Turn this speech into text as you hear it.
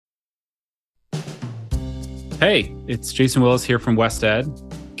Hey, it's Jason Willis here from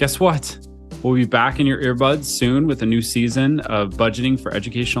WestEd. Guess what? We'll be back in your earbuds soon with a new season of Budgeting for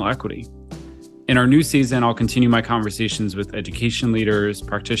Educational Equity. In our new season, I'll continue my conversations with education leaders,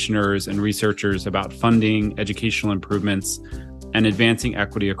 practitioners, and researchers about funding, educational improvements, and advancing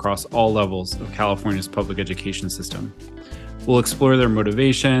equity across all levels of California's public education system. We'll explore their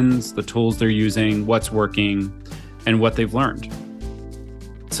motivations, the tools they're using, what's working, and what they've learned.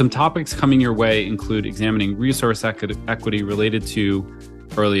 Some topics coming your way include examining resource equity related to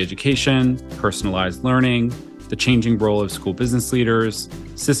early education, personalized learning, the changing role of school business leaders,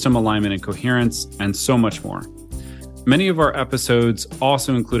 system alignment and coherence, and so much more. Many of our episodes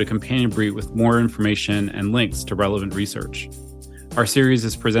also include a companion brief with more information and links to relevant research. Our series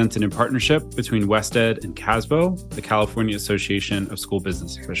is presented in partnership between WestEd and CASBO, the California Association of School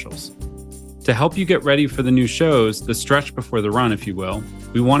Business Officials. To help you get ready for the new shows, the stretch before the run, if you will,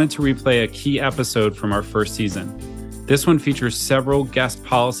 we wanted to replay a key episode from our first season. This one features several guest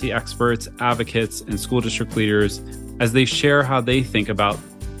policy experts, advocates, and school district leaders as they share how they think about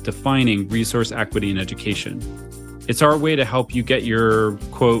defining resource equity in education. It's our way to help you get your,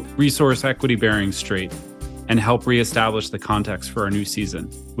 quote, resource equity bearings straight and help reestablish the context for our new season,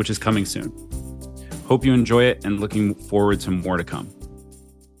 which is coming soon. Hope you enjoy it and looking forward to more to come.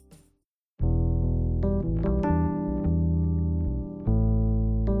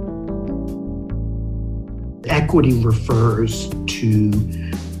 Equity refers to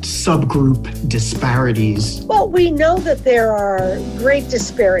subgroup disparities. Well, we know that there are great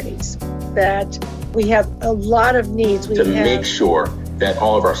disparities, that we have a lot of needs. Make sure that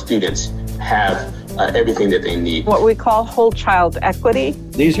all of our students have everything that they need. What we call whole child equity.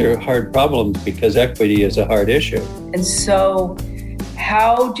 These are hard problems because equity is a hard issue. And so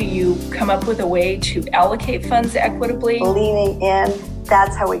how do you come up with a way to allocate funds equitably? Leaning in,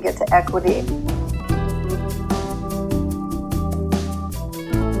 that's how we get to equity.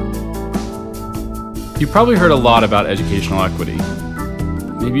 You've probably heard a lot about educational equity.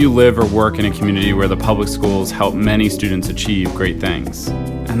 Maybe you live or work in a community where the public schools help many students achieve great things,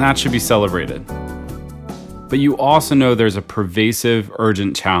 and that should be celebrated. But you also know there's a pervasive,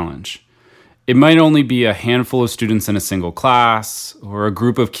 urgent challenge. It might only be a handful of students in a single class, or a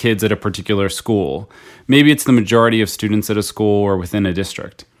group of kids at a particular school. Maybe it's the majority of students at a school or within a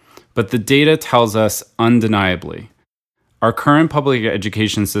district. But the data tells us undeniably, our current public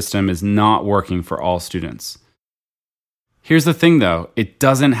education system is not working for all students. Here's the thing though, it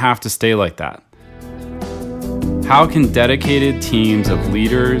doesn't have to stay like that. How can dedicated teams of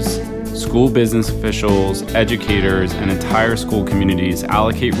leaders, school business officials, educators, and entire school communities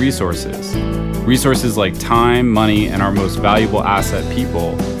allocate resources? Resources like time, money, and our most valuable asset,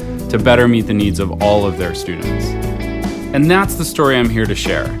 people, to better meet the needs of all of their students. And that's the story I'm here to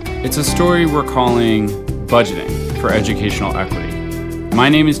share. It's a story we're calling Budgeting for Educational Equity. My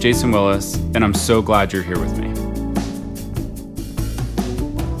name is Jason Willis, and I'm so glad you're here with me.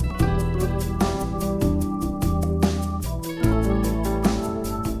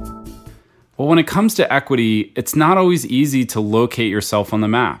 Well, when it comes to equity, it's not always easy to locate yourself on the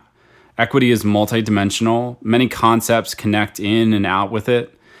map. Equity is multidimensional, many concepts connect in and out with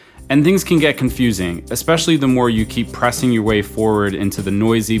it, and things can get confusing, especially the more you keep pressing your way forward into the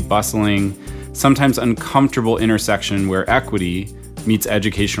noisy, bustling, sometimes uncomfortable intersection where equity meets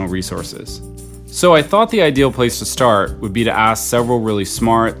educational resources. So I thought the ideal place to start would be to ask several really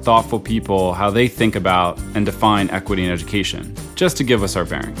smart, thoughtful people how they think about and define equity in education, just to give us our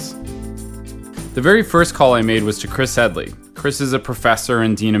bearings. The very first call I made was to Chris Sedley. Chris is a professor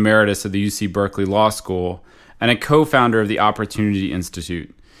and dean emeritus at the UC Berkeley Law School and a co-founder of the Opportunity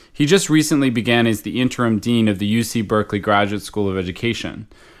Institute. He just recently began as the interim dean of the UC Berkeley Graduate School of Education.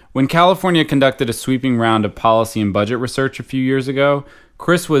 When California conducted a sweeping round of policy and budget research a few years ago,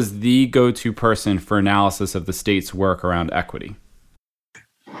 Chris was the go-to person for analysis of the state's work around equity.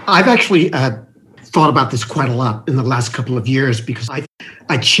 I've actually thought about this quite a lot in the last couple of years because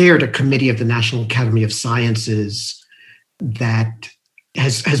I chaired a committee of the National Academy of Sciences that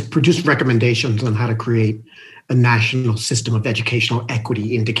has produced recommendations on how to create a national system of educational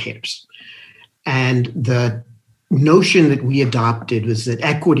equity indicators. And the notion that we adopted was that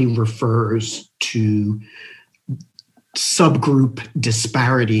equity refers to subgroup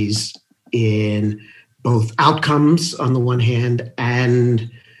disparities in both outcomes on the one hand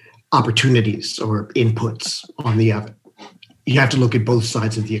and opportunities or inputs on the other. You have to look at both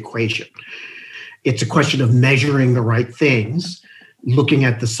sides of the equation. It's a question of measuring the right things, looking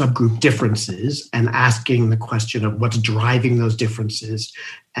at the subgroup differences and asking the question of what's driving those differences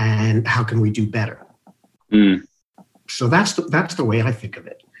and how can we do better. So that's the way I think of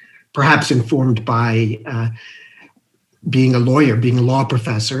it. perhaps informed by being a lawyer, being a law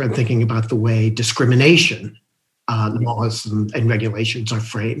professor, and thinking about the way discrimination laws and regulations are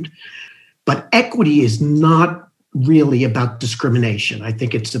framed. But equity is not really about discrimination. I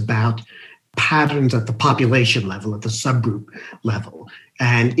think it's about patterns at the population level, at the subgroup level.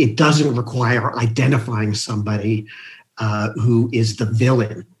 And it doesn't require identifying somebody who is the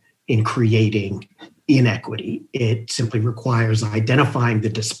villain in creating inequity. It simply requires identifying the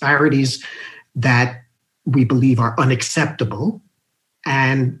disparities that we believe are unacceptable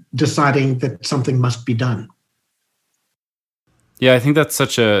and deciding that something must be done. Yeah, I think that's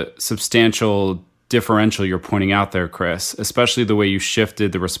such a substantial differential you're pointing out there, Chris, especially the way you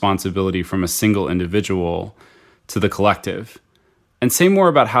shifted the responsibility from a single individual to the collective. And say more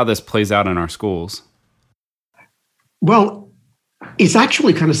about how this plays out in our schools. Well, it's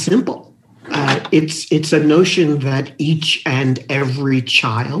actually kind of simple. It's a notion that each and every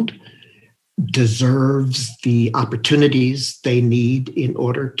child deserves the opportunities they need in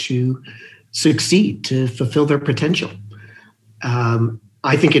order to succeed, to fulfill their potential.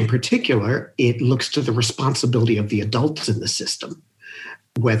 I think in particular, it looks to the responsibility of the adults in the system,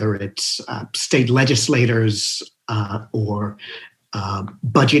 whether it's state legislators or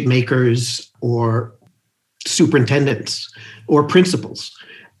budget makers or superintendents or principals.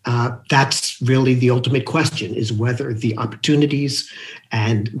 That's really the ultimate question, is whether the opportunities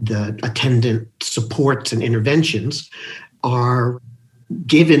and the attendant supports and interventions are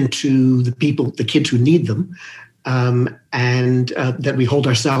given to the people, the kids who need them, and that we hold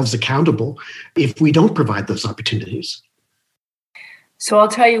ourselves accountable if we don't provide those opportunities. So I'll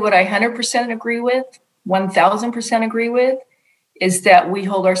tell you what I 100% agree with, 1,000% agree with, is that we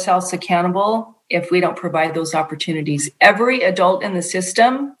hold ourselves accountable if we don't provide those opportunities. Every adult in the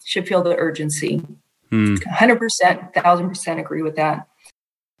system should feel the urgency. 100%, 1,000% agree with that.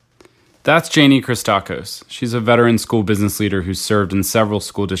 That's Janie Christakos. She's a veteran school business leader who's served in several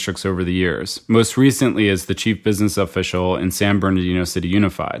school districts over the years, most recently as the chief business official in San Bernardino City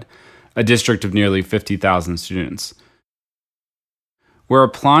Unified, a district of nearly 50,000 students. Where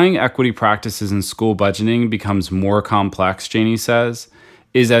applying equity practices in school budgeting becomes more complex, Janie says,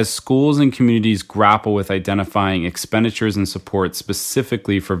 is as schools and communities grapple with identifying expenditures and support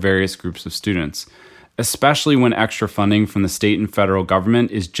specifically for various groups of students, especially when extra funding from the state and federal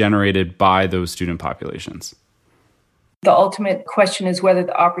government is generated by those student populations. The ultimate question is whether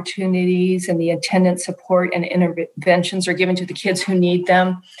the opportunities and the attendant support and interventions are given to the kids who need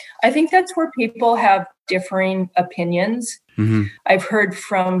them. I think that's where people have differing opinions. Mm-hmm. I've heard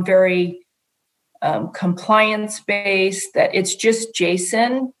from very compliance-based that it's just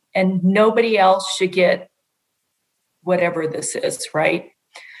Jason and nobody else should get whatever this is, right?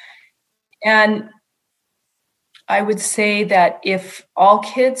 And I would say that if all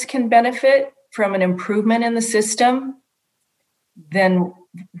kids can benefit from an improvement in the system, then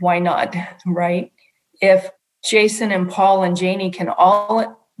why not, right? If Jason and Paul and Janie can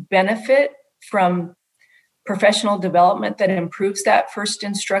all benefit from professional development that improves that first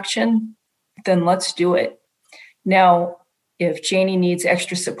instruction, then let's do it. Now, if Janie needs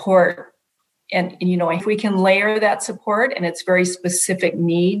extra support, and if we can layer that support and it's very specific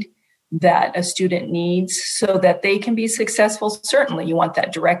need that a student needs so that they can be successful, certainly you want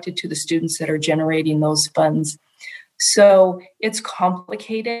that directed to the students that are generating those funds. So it's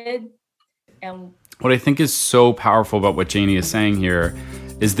complicated. And what I think is so powerful about what Janie is saying here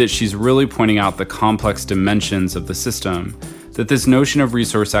is that she's really pointing out the complex dimensions of the system, that this notion of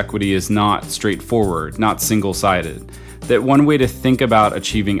resource equity is not straightforward, not single-sided, that one way to think about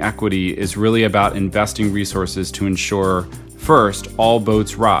achieving equity is really about investing resources to ensure, first, all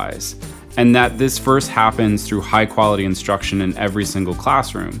boats rise, and that this first happens through high-quality instruction in every single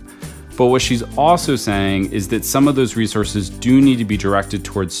classroom. But what she's also saying is that some of those resources do need to be directed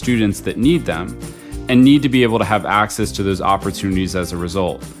towards students that need them and need to be able to have access to those opportunities as a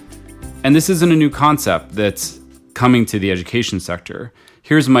result. And this isn't a new concept that's coming to the education sector.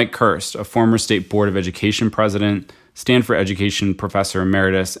 Here's Mike Kirst, a former State Board of Education president, Stanford Education professor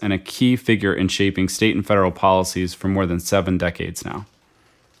emeritus, and a key figure in shaping state and federal policies for more than 7 decades now.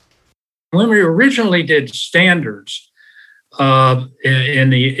 When we originally did standards in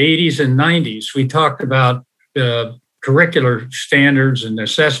the 80s and 90s, we talked about curricular standards and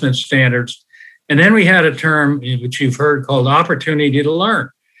assessment standards. And then we had a term, which you've heard, called opportunity to learn.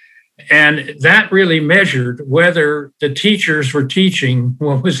 And that really measured whether the teachers were teaching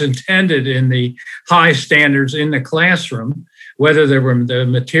what was intended in the high standards in the classroom, whether there were the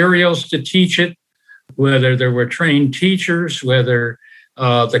materials to teach it, whether there were trained teachers, whether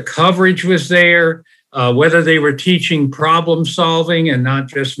the coverage was there, whether they were teaching problem solving and not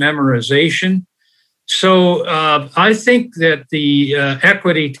just memorization. So I think that the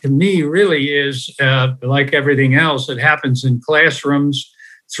equity to me really is like everything else. It happens in classrooms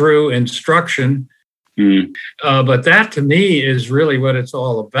through instruction. But that to me is really what it's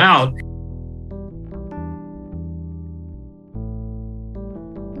all about.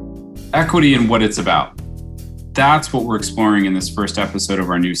 Equity and what it's about. That's what we're exploring in this first episode of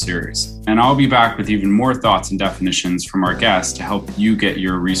our new series. And I'll be back with even more thoughts and definitions from our guests to help you get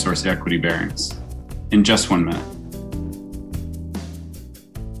your resource equity bearings in just 1 minute.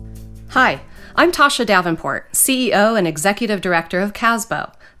 Hi, I'm Tasha Davenport, CEO and Executive Director of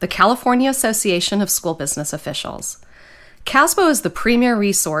CASBO, the California Association of School Business Officials. CASBO is the premier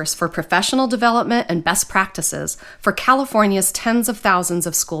resource for professional development and best practices for California's tens of thousands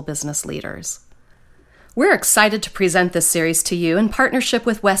of school business leaders. We're excited to present this series to you in partnership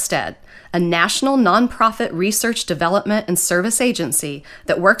with WestEd, a national nonprofit research, development, and service agency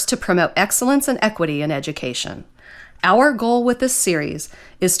that works to promote excellence and equity in education. Our goal with this series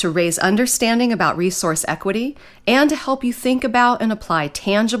is to raise understanding about resource equity and to help you think about and apply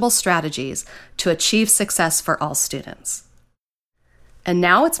tangible strategies to achieve success for all students. And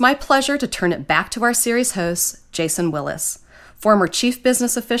now it's my pleasure to turn it back to our series host, Jason Willis, former chief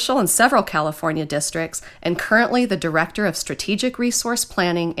business official in several California districts and currently the Director of Strategic Resource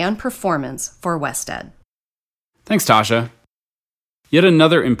Planning and Performance for WestEd. Thanks, Tasha. Yet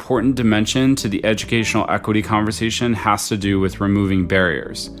another important dimension to the educational equity conversation has to do with removing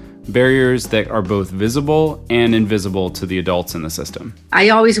barriers that are both visible and invisible to the adults in the system. I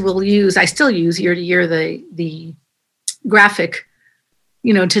still use year to year the graphic,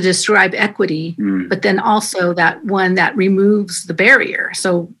 to describe equity, but then also that one that removes the barrier.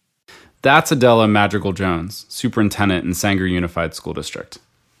 So that's Adela Madrigal-Jones, superintendent in Sanger Unified School District.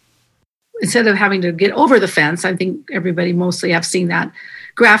 Instead of having to get over the fence, I think everybody mostly have seen that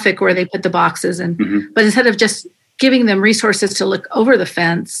graphic where they put the boxes but instead of just giving them resources to look over the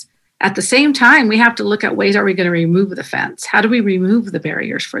fence, at the same time, we have to look at ways, are we going to remove the fence? How do we remove the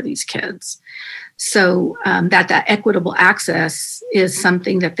barriers for these kids? So that equitable access is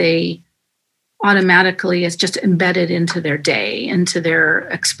something that they automatically is just embedded into their day, into their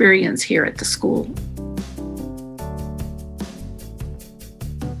experience here at the school.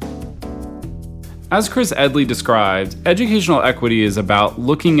 As Chris Edley described, educational equity is about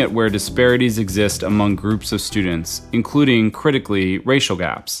looking at where disparities exist among groups of students, including, critically, racial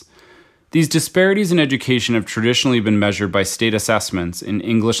gaps. These disparities in education have traditionally been measured by state assessments in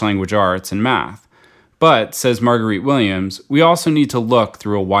English language arts and math. But, says Marguerite Williams, we also need to look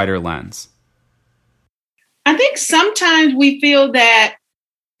through a wider lens. I think sometimes we feel that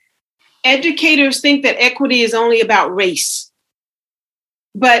educators think that equity is only about race.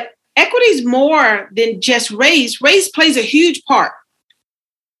 But equity is more than just race. Race plays a huge part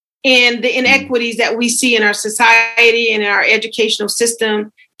in the inequities that we see in our society and in our educational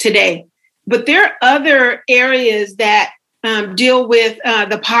system today. But there are other areas that deal with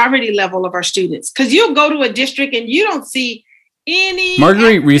the poverty level of our students. Because you'll go to a district and you don't see any...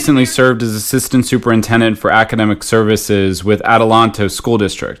 Marguerite recently served as assistant superintendent for academic services with Adelanto School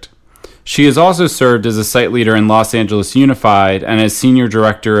District. She has also served as a site leader in Los Angeles Unified and as senior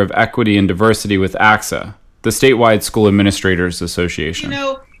director of equity and diversity with AXA, the statewide School Administrators Association.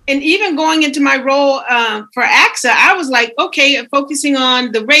 And even going into my role for AXA, I was like, okay, focusing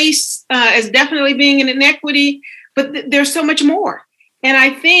on the race as definitely being an inequity, but there's so much more. And I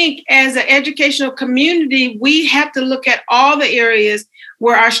think as an educational community, we have to look at all the areas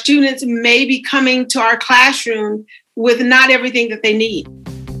where our students may be coming to our classroom with not everything that they need.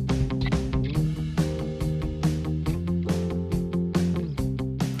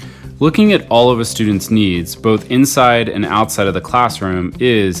 Looking at all of a student's needs, both inside and outside of the classroom,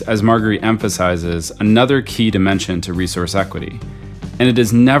 is, as Marguerite emphasizes, another key dimension to resource equity. And it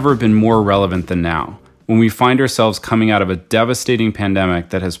has never been more relevant than now, when we find ourselves coming out of a devastating pandemic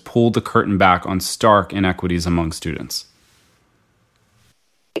that has pulled the curtain back on stark inequities among students.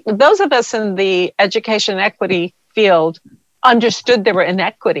 Those of us in the education equity field understood there were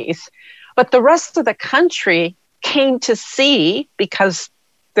inequities, but the rest of the country came to see, because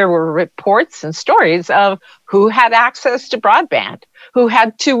there were reports and stories of who had access to broadband, who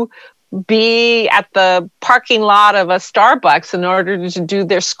had to be at the parking lot of a Starbucks in order to do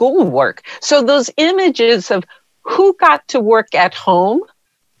their schoolwork. So those images of who got to work at home,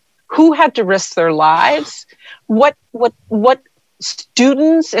 who had to risk their lives, what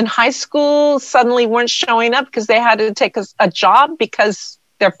students in high school suddenly weren't showing up because they had to take a job because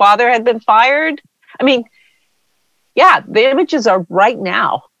their father had been fired. I mean, yeah, the images are right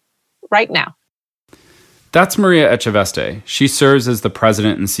now. That's Maria Echaveste. She serves as the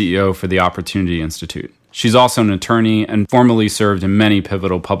president and CEO for the Opportunity Institute. She's also an attorney and formerly served in many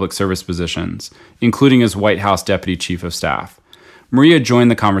pivotal public service positions, including as White House Deputy Chief of Staff. Maria joined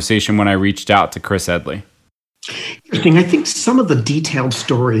the conversation when I reached out to Chris Edley. Interesting. I think some of the detailed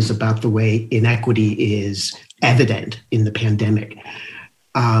stories about the way inequity is evident in the pandemic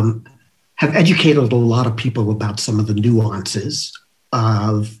have educated a lot of people about some of the nuances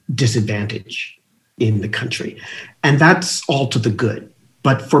of disadvantage in the country. And that's all to the good.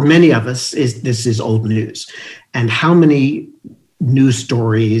 But for many of us, this is old news. And how many news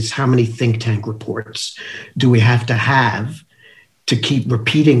stories, how many think tank reports do we have to keep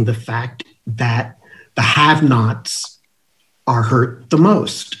repeating the fact that the have-nots are hurt the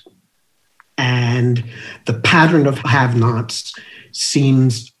most? And the pattern of have-nots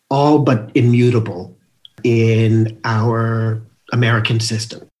seems all but immutable in our American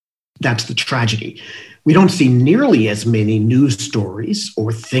system. That's the tragedy. We don't see nearly as many news stories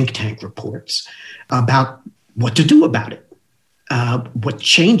or think tank reports about what to do about it, what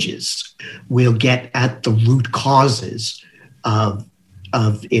changes will get at the root causes of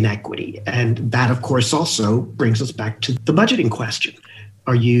inequity. And that, of course, also brings us back to the budgeting question.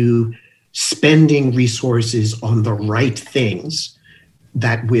 Are you spending resources on the right things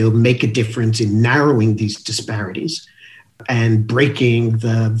that will make a difference in narrowing these disparities and breaking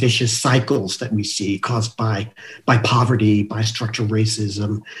the vicious cycles that we see caused by poverty, by structural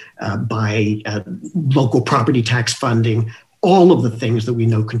racism, by local property tax funding, all of the things that we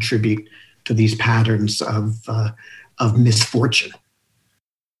know contribute to these patterns of misfortune?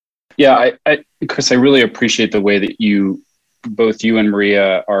 Yeah, Chris, I really appreciate the way that both you and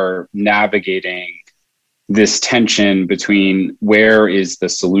Maria are navigating this tension between where is the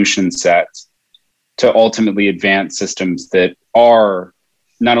solution set to ultimately advance systems that are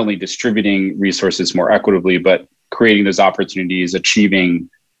not only distributing resources more equitably, but creating those opportunities, achieving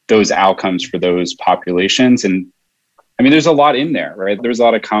those outcomes for those populations. And I mean, there's a lot in there, right? There's a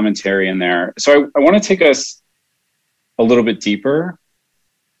lot of commentary in there. So I want to take us a little bit deeper.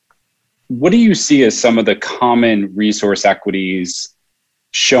 What do you see as some of the common resource equities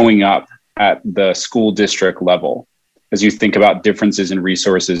showing up at the school district level as you think about differences in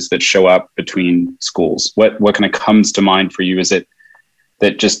resources that show up between schools? What kind of comes to mind for you? Is it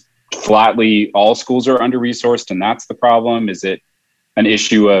that just flatly all schools are under-resourced and that's the problem? Is it an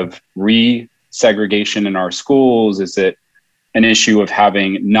issue of re-segregation in our schools? Is it an issue of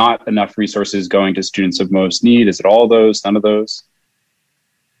having not enough resources going to students of most need? Is it all those, none of those?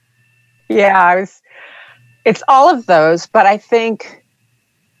 Yeah, it's all of those, but I think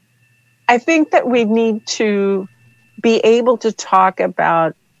that we need to be able to talk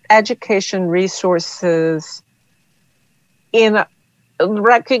about education resources in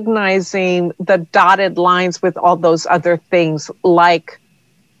recognizing the dotted lines with all those other things like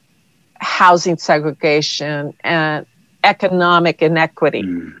housing segregation and economic inequity.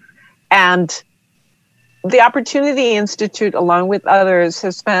 And the Opportunity Institute, along with others,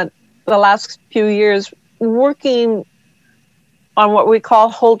 has spent the last few years working on what we call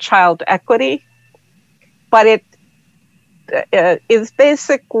whole child equity, but it is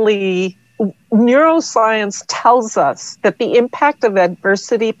basically, neuroscience tells us that the impact of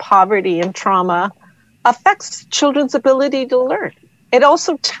adversity, poverty, and trauma affects children's ability to learn. It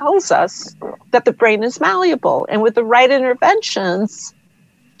also tells us that the brain is malleable, and with the right interventions,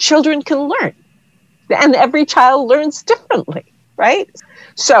 children can learn. And every child learns differently, right?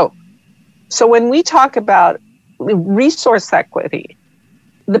 So when we talk about resource equity,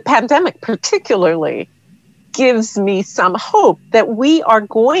 the pandemic particularly gives me some hope that we are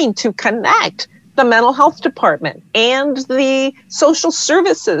going to connect the mental health department and the social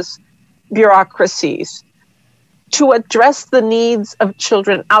services bureaucracies to address the needs of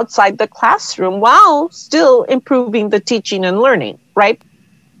children outside the classroom while still improving the teaching and learning, right?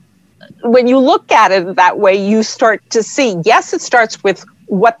 When you look at it that way, you start to see, yes, it starts with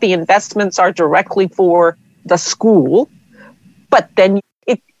what the investments are directly for the school, but then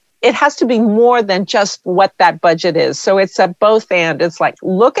it has to be more than just what that budget is. So it's a both and. It's like,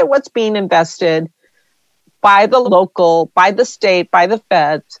 look at what's being invested by the local, by the state, by the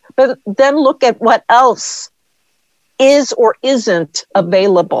feds, but then look at what else is or isn't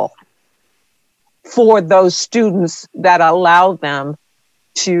available for those students that allow them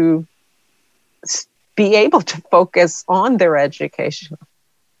to be able to focus on their education.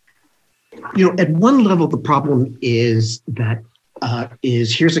 You know, at one level, the problem is that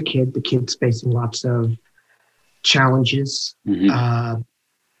here's a kid, the kid's facing lots of challenges,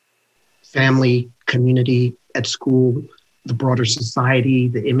 family, community, at school, the broader society,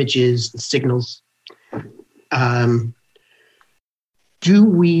 the images, the signals. Do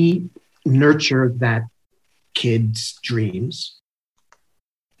we nurture that kid's dreams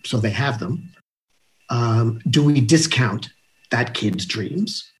so they have them? Do we discount that kid's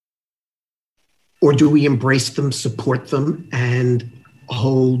dreams? Or do we embrace them, support them, and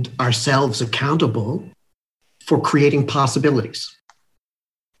hold ourselves accountable for creating possibilities?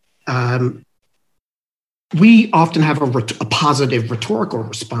 We often have a positive rhetorical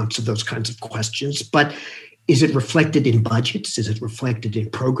response to those kinds of questions, but is it reflected in budgets? Is it reflected in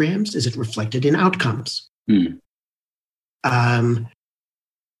programs? Is it reflected in outcomes?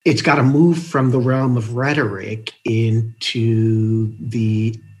 It's got to move from the realm of rhetoric into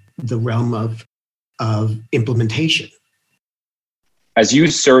the realm of implementation. As you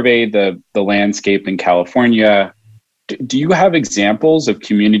survey the landscape in California, do you have examples of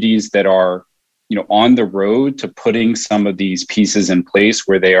communities that are, on the road to putting some of these pieces in place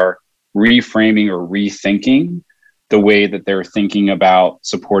where they are reframing or rethinking the way that they're thinking about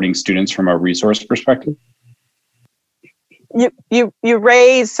supporting students from a resource perspective? You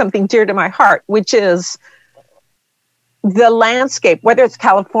raise something dear to my heart, which is the landscape, whether it's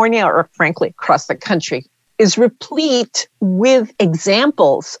California or frankly across the country, is replete with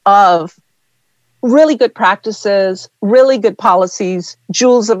examples of really good practices, really good policies,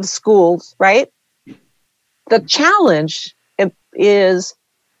 jewels of schools, right? The challenge is,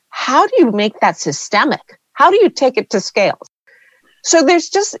 how do you make that systemic? How do you take it to scale? So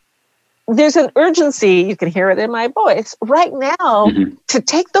there's an urgency, you can hear it in my voice right now, to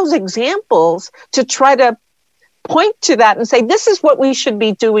take those examples to try to point to that and say, this is what we should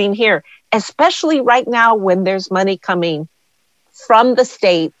be doing here, especially right now when there's money coming from the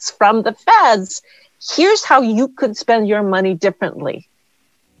states, from the feds. Here's how you could spend your money differently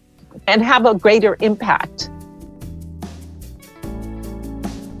and have a greater impact.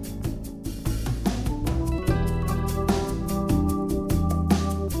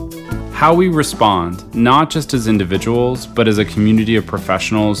 How we respond, not just as individuals, but as a community of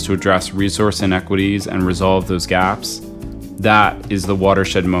professionals to address resource inequities and resolve those gaps, that is the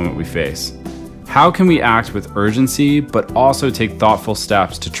watershed moment we face. How can we act with urgency, but also take thoughtful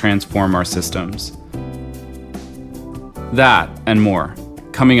steps to transform our systems? That and more,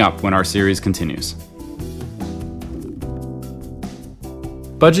 coming up when our series continues.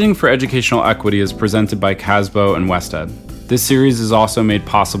 Budgeting for Educational Equity is presented by CASBO and WestEd. This series is also made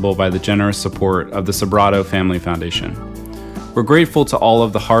possible by the generous support of the Sobrato Family Foundation. We're grateful to all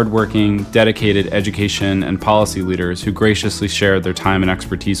of the hardworking, dedicated education and policy leaders who graciously shared their time and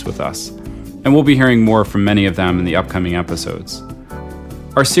expertise with us, and we'll be hearing more from many of them in the upcoming episodes.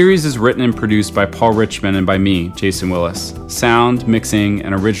 Our series is written and produced by Paul Richmond and by me, Jason Willis. Sound, mixing,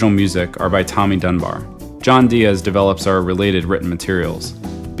 and original music are by Tommy Dunbar. John Diaz develops our related written materials.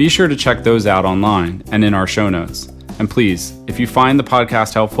 Be sure to check those out online and in our show notes. And please, if you find the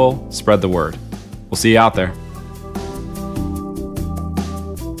podcast helpful, spread the word. We'll see you out there.